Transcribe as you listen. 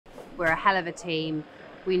we're a hell of a team.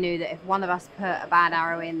 We knew that if one of us put a bad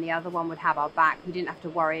arrow in, the other one would have our back. We didn't have to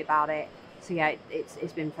worry about it. So yeah,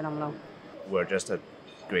 it's been phenomenal. We're just a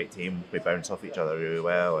great team. We bounce off each other really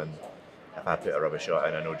well, and if I put a rubber shot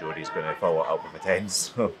in, I know Jodie's going to follow it up with a 10.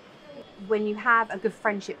 So When you have a good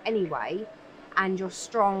friendship anyway, and you're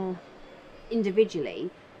strong individually,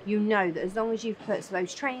 you know that as long as you've put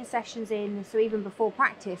those training sessions in, so even before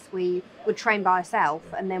practice we would train by ourselves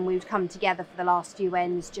and then we would come together for the last few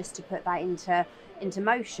ends just to put that into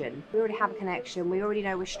motion. We already have a connection, we already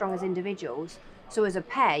know we're strong as individuals, so as a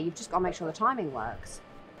pair you've just got to make sure the timing works.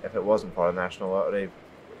 if it wasn't for the National Lottery,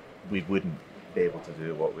 we wouldn't be able to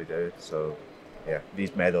do what we do. So yeah,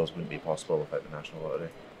 these medals wouldn't be possible without the National Lottery.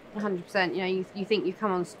 100%. You know, you think you've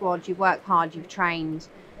come on squad, you've worked hard, you've trained,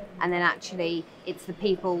 and then actually it's the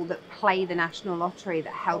people that play the National Lottery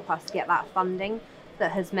that help us get that funding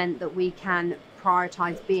that has meant that we can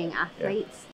prioritise being athletes.